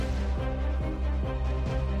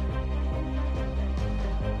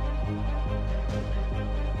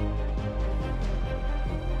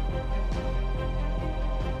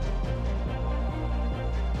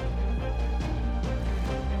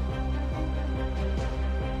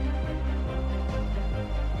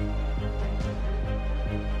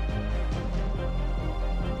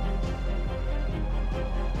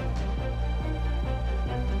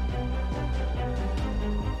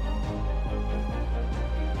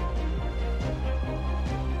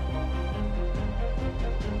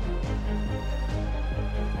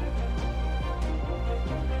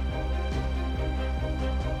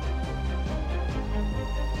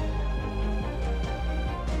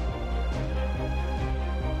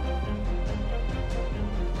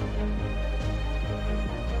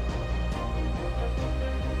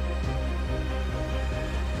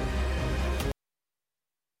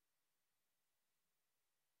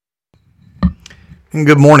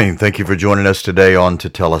Good morning. Thank you for joining us today on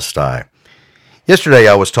Tetelestai. Yesterday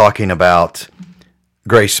I was talking about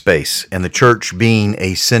Grace Space and the church being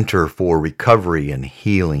a center for recovery and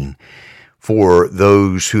healing for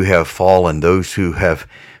those who have fallen, those who have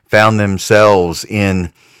found themselves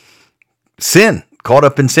in sin, caught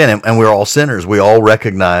up in sin. And we're all sinners. We all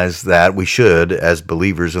recognize that we should, as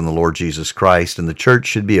believers in the Lord Jesus Christ. And the church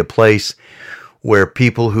should be a place where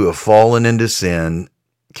people who have fallen into sin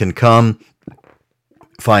can come,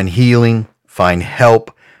 find healing, find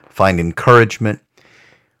help, find encouragement,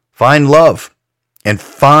 find love, and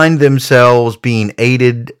find themselves being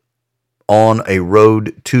aided on a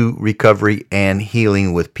road to recovery and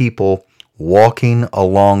healing with people walking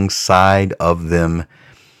alongside of them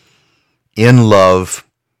in love,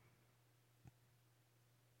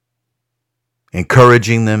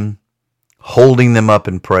 encouraging them, holding them up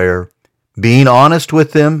in prayer, being honest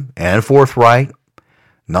with them and forthright,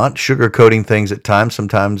 not sugarcoating things at times.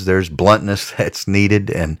 Sometimes there's bluntness that's needed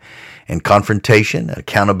and confrontation,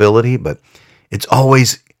 accountability, but it's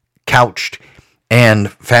always couched and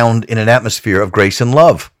found in an atmosphere of grace and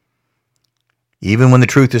love. Even when the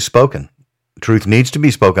truth is spoken. The truth needs to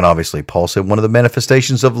be spoken, obviously. Paul said one of the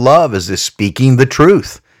manifestations of love is this speaking the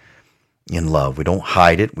truth in love. We don't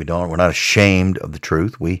hide it. We're not ashamed of the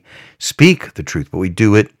truth. We speak the truth, but we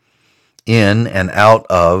do it in and out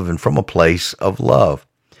of and from a place of love.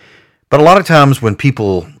 But a lot of times when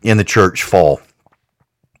people in the church fall,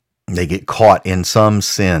 they get caught in some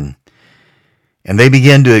sin, and they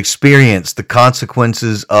begin to experience the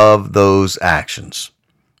consequences of those actions.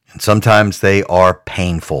 And sometimes they are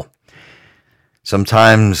painful.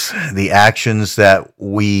 Sometimes the actions that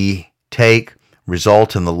we take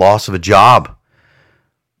result in the loss of a job,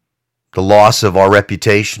 the loss of our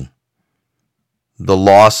reputation, the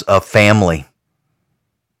loss of family,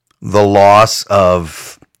 the loss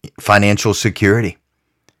of financial security,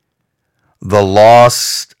 the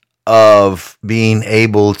loss of being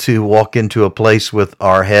able to walk into a place with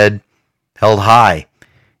our head held high,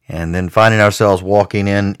 and then finding ourselves walking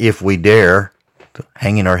in, if we dare,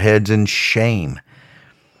 hanging our heads in shame,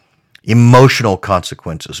 emotional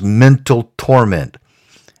consequences, mental torment,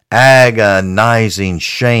 agonizing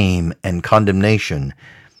shame and condemnation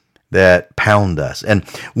that pound us. And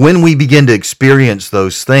when we begin to experience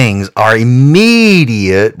those things, our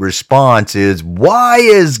immediate response is, why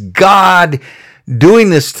is God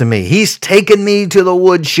doing this to me? He's taken me to the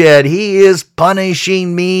woodshed. He is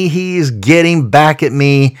punishing me. He is getting back at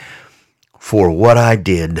me for what I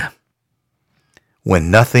did, when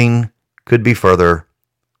nothing could be further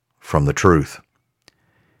from the truth.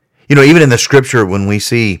 You know, even in the scripture, when we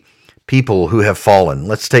see people who have fallen,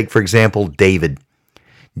 let's take, for example, David.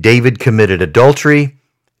 David committed adultery.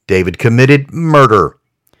 David committed murder.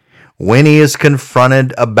 When he is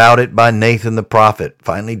confronted about it by Nathan the prophet,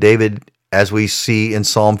 finally David, as we see in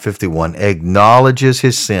Psalm 51, acknowledges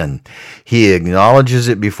his sin. He acknowledges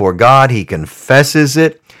it before God. He confesses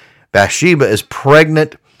it. Bathsheba is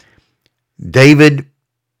pregnant. David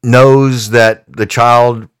knows that the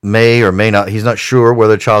child may or may not, he's not sure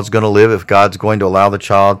whether the child's going to live, if God's going to allow the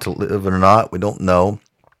child to live or not. We don't know.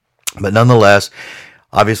 But nonetheless,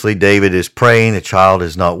 obviously, David is praying. The child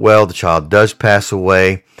is not well. The child does pass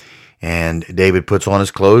away. And David puts on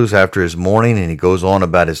his clothes after his mourning, and he goes on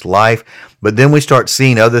about his life. But then we start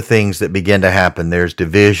seeing other things that begin to happen. There's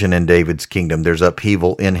division in David's kingdom. There's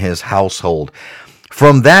upheaval in his household.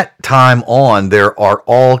 From that time on, there are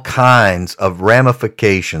all kinds of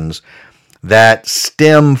ramifications that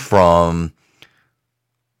stem from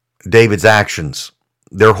David's actions.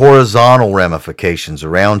 They're horizontal ramifications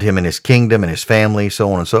around him and his kingdom and his family,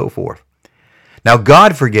 so on and so forth. Now,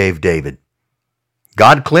 God forgave David.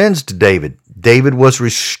 God cleansed David. David was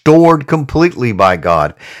restored completely by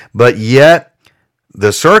God. But yet,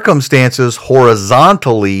 the circumstances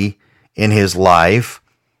horizontally in his life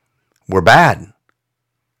were bad.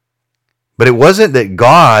 But it wasn't that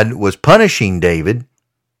God was punishing David.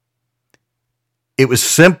 It was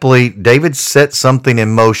simply David set something in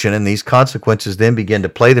motion, and these consequences then began to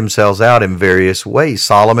play themselves out in various ways.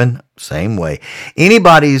 Solomon, same way.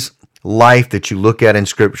 Anybody's life that you look at in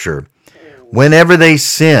Scripture, whenever they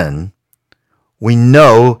sin, we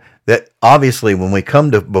know that obviously when we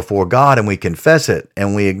come to before God and we confess it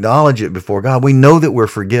and we acknowledge it before God, we know that we're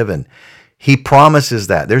forgiven. He promises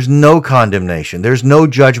that. There's no condemnation. There's no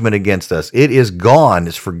judgment against us. It is gone.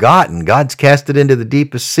 It's forgotten. God's cast it into the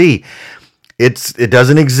deepest sea. It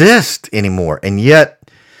doesn't exist anymore. And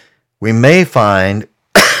yet, we may find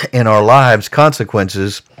in our lives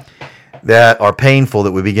consequences that are painful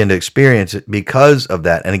that we begin to experience it because of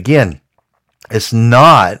that. And again, it's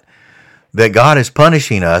not that God is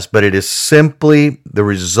punishing us, but it is simply the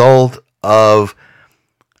result of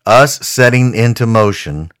us setting into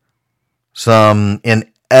motion some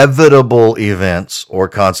inevitable events or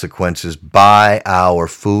consequences by our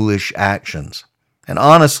foolish actions. And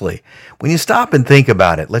honestly, when you stop and think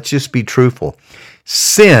about it, let's just be truthful.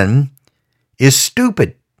 Sin is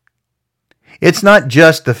stupid. It's not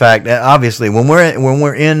just the fact that obviously when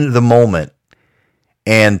we're in the moment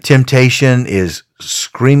and temptation is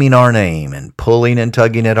screaming our name and pulling and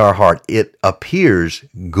tugging at our heart, it appears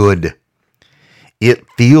good. It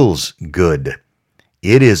feels good.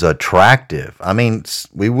 It is attractive. I mean,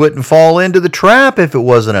 we wouldn't fall into the trap if it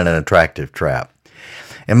wasn't an attractive trap.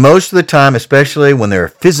 And most of the time, especially when there are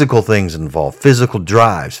physical things involved, physical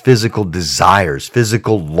drives, physical desires,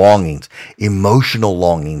 physical longings, emotional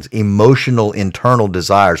internal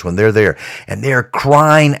desires, when they're there and they're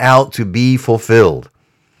crying out to be fulfilled,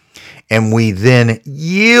 and we then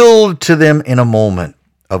yield to them in a moment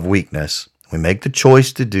of weakness, we make the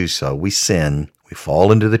choice to do so, we sin, we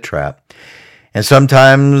fall into the trap. And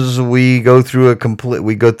sometimes we go through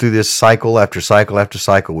this cycle after cycle after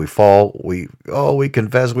cycle. We fall, we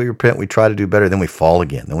confess, we repent, we try to do better, then we fall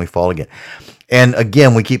again, And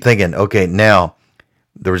again, we keep thinking, okay, now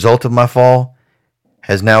the result of my fall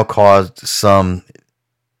has now caused some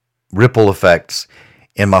ripple effects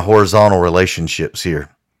in my horizontal relationships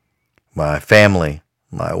here. My family,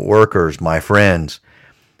 my workers, my friends.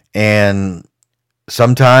 And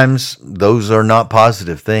sometimes those are not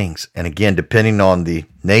positive things. And again, depending on the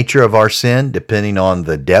nature of our sin, depending on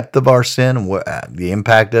the depth of our sin, the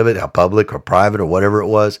impact of it, how public or private or whatever it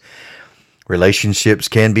was, relationships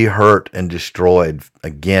can be hurt and destroyed.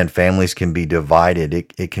 Again, families can be divided.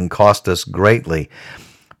 It can cost us greatly.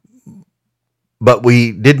 But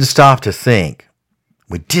we didn't stop to think.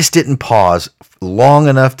 We just didn't pause long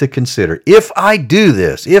enough to consider, if I do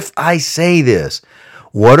this, if I say this,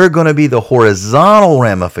 what are going to be the horizontal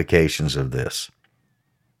ramifications of this?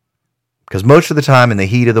 Because most of the time in the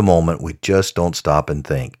heat of the moment, we just don't stop and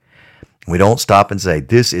think. We don't stop and say,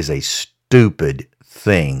 this is a stupid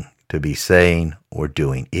thing to be saying or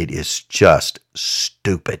doing. It is just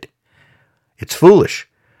stupid. It's foolish.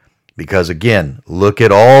 Because again, look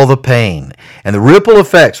at all the pain. And the ripple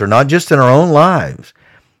effects are not just in our own lives.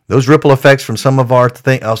 Those ripple effects from some of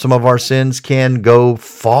our sins can go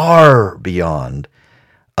far beyond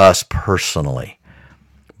us personally.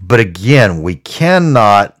 But again, we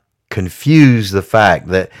cannot confuse the fact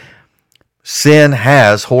that sin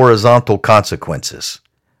has horizontal consequences.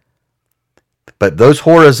 But those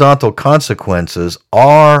horizontal consequences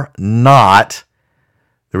are not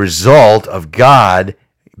the result of God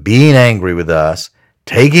being angry with us,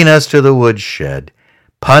 taking us to the woodshed,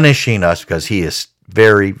 punishing us because he is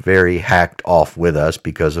very, very hacked off with us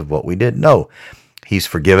because of what we did. No, he's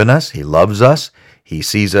forgiven us. He loves us. He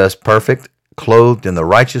sees us perfect, clothed in the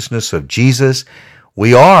righteousness of Jesus.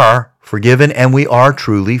 We are forgiven and we are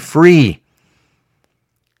truly free.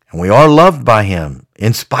 And we are loved by him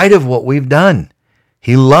in spite of what we've done.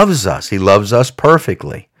 He loves us. He loves us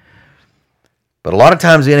perfectly. But a lot of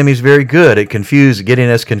times the enemy is very good at getting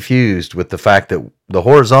us confused with the fact that the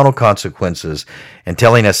horizontal consequences and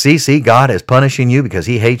telling us, see, God is punishing you because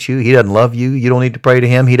he hates you. He doesn't love you. You don't need to pray to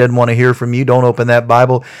him. He doesn't want to hear from you. Don't open that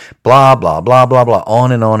Bible. Blah, blah, blah, blah, blah.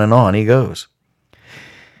 On and on and on he goes.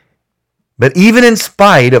 But even in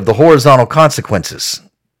spite of the horizontal consequences,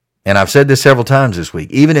 and I've said this several times this week,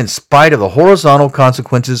 even in spite of the horizontal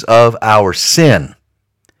consequences of our sin,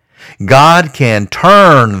 God can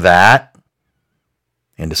turn that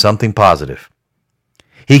into something positive.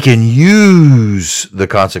 He can use the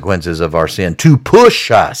consequences of our sin to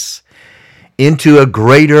push us into a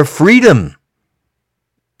greater freedom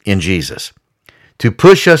in Jesus, to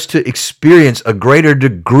push us to experience a greater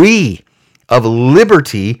degree of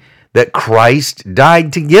liberty that Christ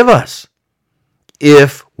died to give us,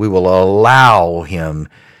 if we will allow him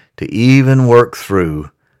to even work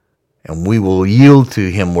through, and we will yield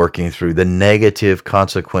to him working through the negative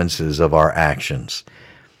consequences of our actions.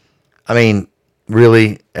 I mean,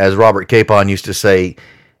 really, as Robert Capon used to say,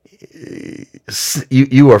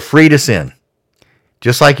 you are free to sin.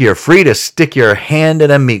 Just like you're free to stick your hand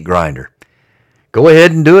in a meat grinder. Go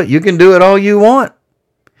ahead and do it. You can do it all you want.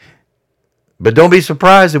 But don't be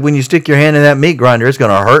surprised if when you stick your hand in that meat grinder, it's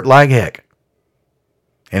going to hurt like heck.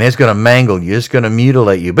 And it's going to mangle you. It's going to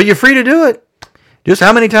mutilate you. But you're free to do it. Just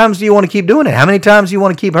how many times do you want to keep doing it? How many times do you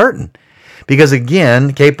want to keep hurting? Because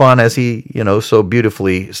again, Capon, as he so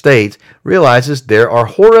beautifully states, realizes there are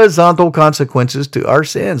horizontal consequences to our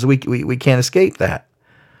sins. We can't escape that.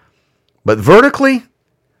 But vertically,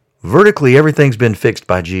 everything's been fixed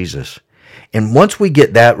by Jesus. And once we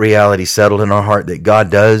get that reality settled in our heart that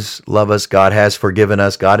God does love us, God has forgiven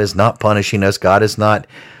us, God is not punishing us, God is not,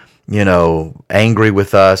 angry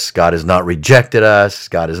with us, God has not rejected us,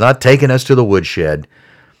 God has not taken us to the woodshed,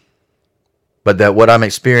 but that what I'm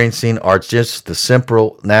experiencing are just the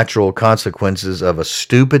simple, natural consequences of a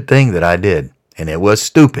stupid thing that I did, and it was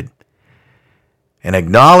stupid. And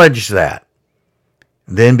acknowledge that.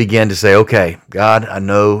 Then begin to say, okay, God, I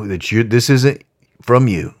know that this isn't from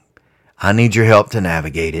you. I need your help to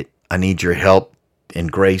navigate it. I need your help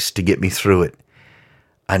and grace to get me through it.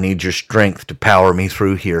 I need your strength to power me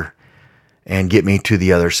through here and get me to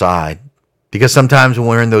the other side. Because sometimes when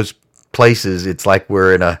we're in those places, it's like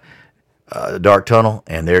we're in a dark tunnel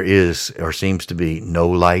and there is or seems to be no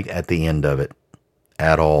light at the end of it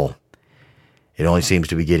at all. It only seems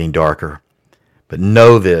to be getting darker. But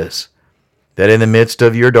know this, that in the midst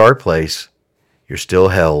of your dark place, you're still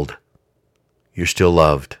held. You're still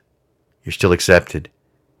loved. You're still accepted.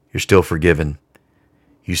 You're still forgiven.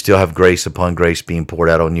 You still have grace upon grace being poured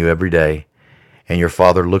out on you every day. And your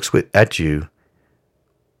Father looks at you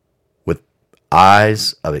with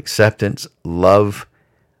eyes of acceptance, love,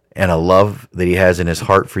 and a love that he has in his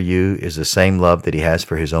heart for you is the same love that he has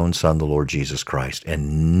for his own Son, the Lord Jesus Christ.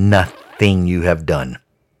 And nothing you have done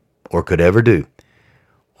or could ever do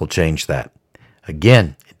will change that.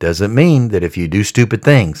 Again, it doesn't mean that if you do stupid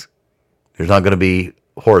things, there's not going to be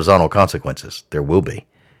horizontal consequences. There will be.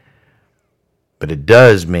 But it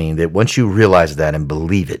does mean that once you realize that and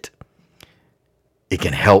believe it, it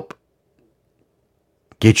can help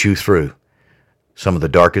get you through some of the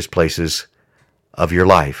darkest places of your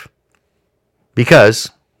life. Because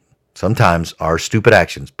sometimes our stupid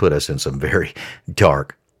actions put us in some very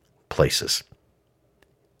dark places.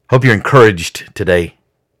 Hope you're encouraged today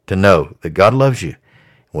to know that God loves you.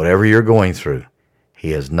 Whatever you're going through,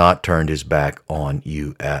 he has not turned his back on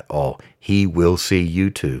you at all. He will see you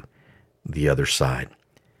to the other side.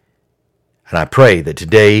 And I pray that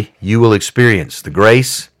today you will experience the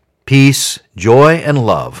grace, peace, joy, and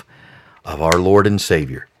love of our Lord and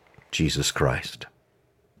Savior, Jesus Christ.